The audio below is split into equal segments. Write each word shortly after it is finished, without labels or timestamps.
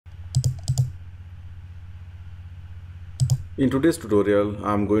In today's tutorial,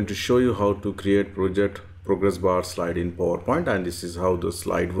 I'm going to show you how to create project progress bar slide in PowerPoint, and this is how the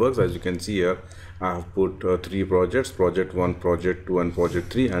slide works. As you can see here, I have put three projects: project 1, project 2 and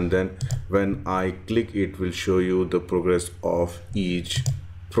project 3, and then when I click it will show you the progress of each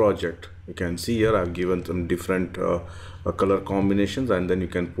project. You can see here I've given some different color combinations, and then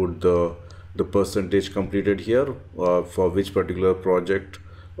you can put the percentage completed here for which particular project.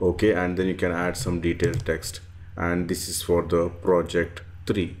 Okay, and then you can add some detailed text, and this is for the project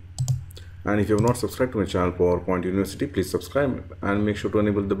 3. And if you have not subscribed to my channel PowerPoint University, please subscribe and make sure to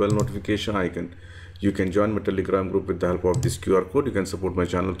enable the bell notification icon. You can join my Telegram group with the help of this QR code. You can support my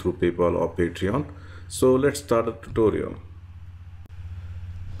channel through PayPal or Patreon. So let's start the tutorial.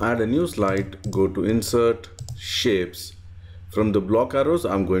 Add a new slide, go to insert, shapes. From the block arrows,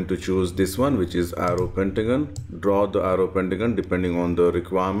 I'm going to choose this one, which is arrow pentagon. Draw the arrow pentagon depending on the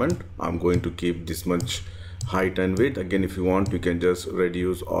requirement. I'm going to keep this much height and width. Again, if you want, you can just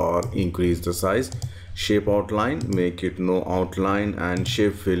reduce or increase the size. Shape outline, make it no outline, and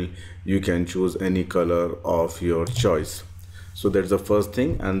shape fill, you can choose any color of your choice. So that's the first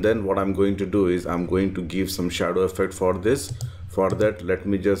thing. And then what I'm going to do is I'm going to give some shadow effect for this. For that, let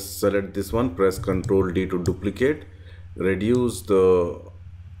me just select this one, press Ctrl D to duplicate, reduce the,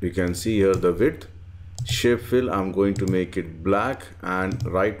 you can see here the width. Shape fill, I'm going to make it black, and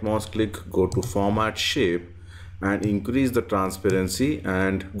right mouse click, go to format shape and increase the transparency,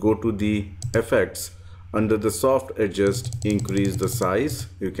 and go to the effects. Under the soft edges, increase the size,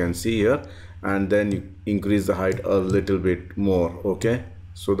 you can see here, and then you increase the height a little bit more. Okay,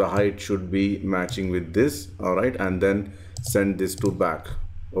 so the height should be matching with this. All right, and then send this to back.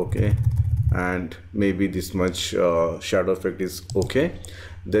 Okay, and maybe this much shadow effect is okay.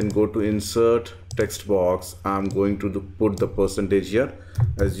 Then go to insert, text box. I'm going to put the percentage here.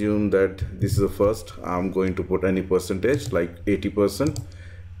 Assume that this is the first. I'm going to put any percentage like 80%.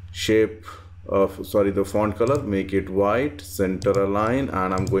 Shape of the font color, make it white, center align,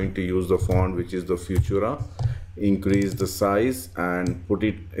 and I'm going to use the font which is the Futura. Increase the size and put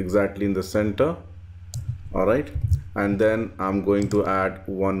it exactly in the center. All right, and then I'm going to add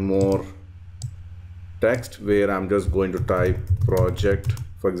one more text where I'm just going to type project.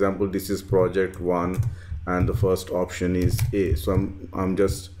 For example, this is project 1 and the first option is A, so I'm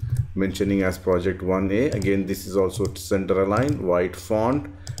just mentioning as project 1A. Again, this is also center align, white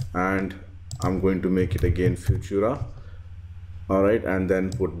font, and I'm going to make it again Futura. All right, and then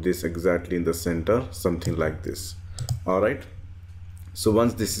put this exactly in the center, something like this. All right, so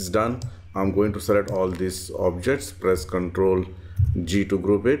once this is done, I'm going to select all these objects, press Ctrl G to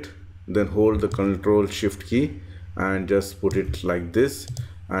group it, then hold the Ctrl Shift key and just put it like this,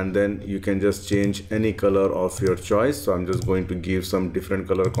 and then you can just change any color of your choice. So I'm just going to give some different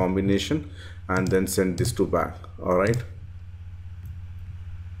color combination and then send this to back. All right,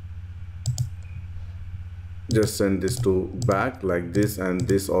 just send this to back like this, and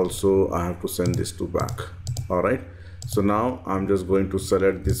this also I have to send this to back. All right, so now I'm just going to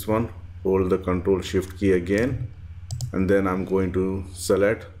select this one, hold the Ctrl Shift key again, and then I'm going to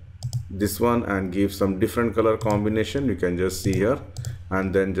select this one and give some different color combination. You can just see here,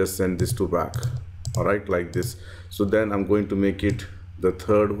 and then just send this to back. All right, like this. So then I'm going to make it the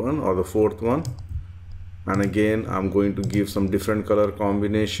third one or the fourth one, and again I'm going to give some different color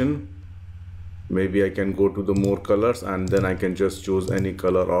combination. Maybe I can go to the more colors, and then I can just choose any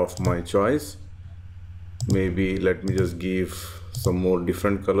color of my choice. Maybe let me just give some more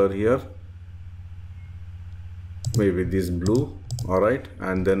different color here, maybe this blue. All right,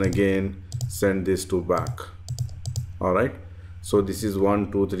 and then again send this to back. All right, so this is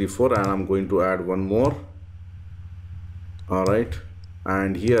 1 2 3 4, and I'm going to add one more. All right,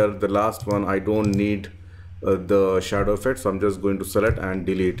 and here the last one, I don't need the shadow effect, so I'm just going to select and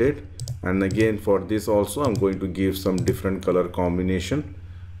delete it. And again for this also I'm going to give some different color combination,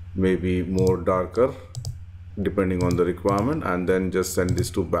 maybe more darker depending on the requirement, and then just send this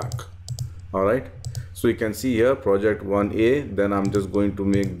to back. All right, so you can see here project 1A, then I'm just going to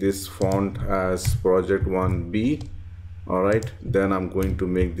make this font as project 1B. All right, then I'm going to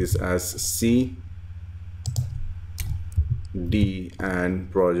make this as C, D, and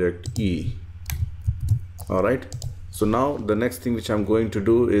project E. All right, so now the next thing which I'm going to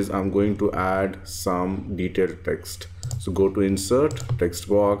do is I'm going to add some detailed text. So go to insert, text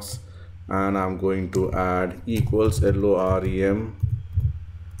box, and I'm going to add equals LOREM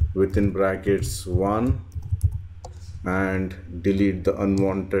within brackets 1, and delete the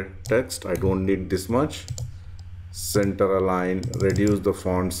unwanted text. I don't need this much. Center align, reduce the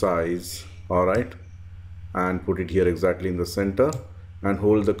font size. All right, and put it here exactly in the center, and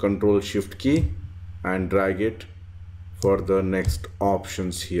hold the Ctrl Shift key and drag it for the next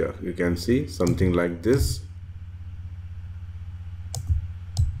options here. You can see something like this.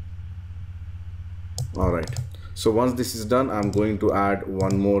 All right, so once this is done, I'm going to add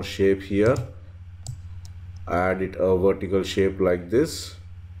one more shape here. Add it a vertical shape like this.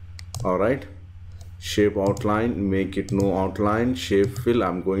 All right, shape outline, make it no outline. Shape fill,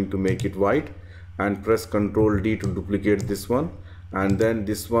 I'm going to make it white, and press Ctrl D to duplicate this one, and then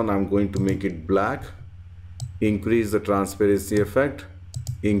this one I'm going to make it black. Increase the transparency effect,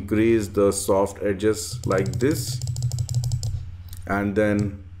 increase the soft edges like this, and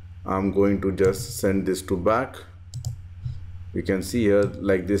then I'm going to just send this to back. You can see here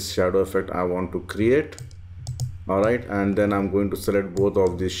like this shadow effect I want to create. All right, and then I'm going to select both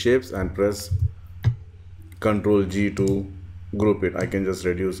of these shapes and press Ctrl G to group it. I can just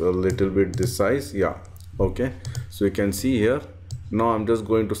reduce a little bit this size. Yeah, okay, so you can see here. Now I'm just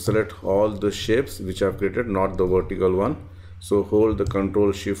going to select all the shapes which I've created, not the vertical one. So hold the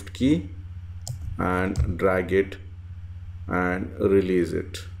Ctrl Shift key and drag it and release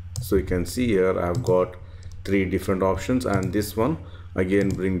it. So you can see here I've got 3 different options, and this one again,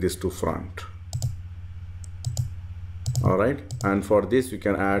 bring this to front. All right, and for this we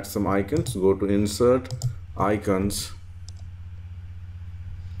can add some icons. Go to Insert, Icons.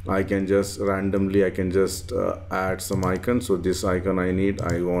 I can just randomly add some icons. So this icon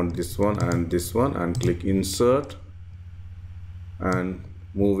I want this one, and click Insert and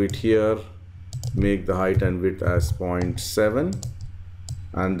move it here. Make the height and width as 0.7,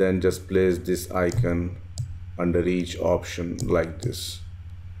 and then just place this icon under each option like this.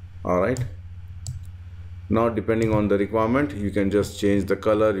 All right, now depending on the requirement, you can just change the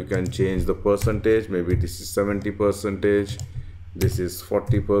color. You can change the percentage. Maybe this is 70%, this is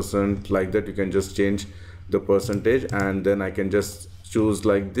 40%, like that. You can just change the percentage, and then I can just choose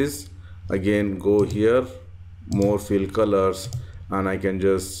like this. Again, go here, more fill colors, and I can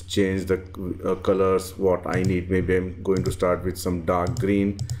just change the colors what I need. Maybe I'm going to start with some dark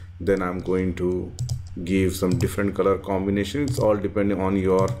green, then I'm going to give some different color combination. It's all depending on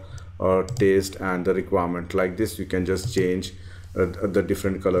your taste and the requirement. Like this, you can just change the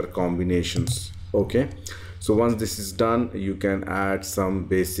different color combinations. Okay, so once this is done, you can add some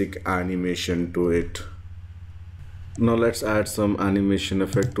basic animation to it. Now let's add some animation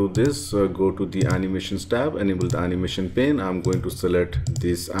effect to this. Go to the animations tab, enable the animation pane. I'm going to select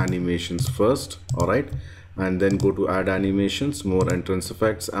these animations first. All right, and then go to add animations, more entrance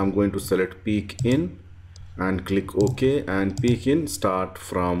effects. I'm going to select peek in and click OK, and peek in, start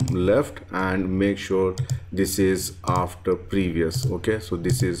from left and make sure this is after previous. Okay, so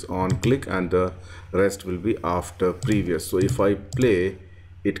this is on click and the rest will be after previous. So if I play,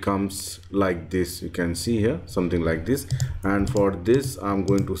 it comes like this. You can see here something like this, and for this I'm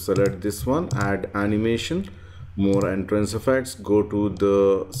going to select this one, add animation, more entrance effects, go to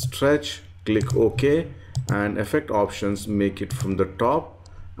the stretch, click OK, and effect options, make it from the top,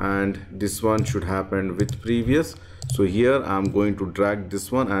 and this one should happen with previous. So here I'm going to drag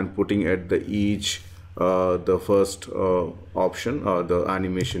this one and putting at the each the first option, the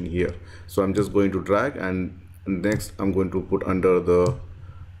animation here. So I'm just going to drag, and next I'm going to put under the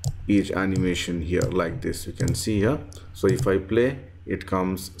each animation here like this. You can see here. So if I play, it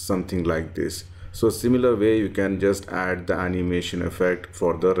comes something like this. So similar way you can just add the animation effect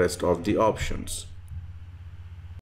for the rest of the options.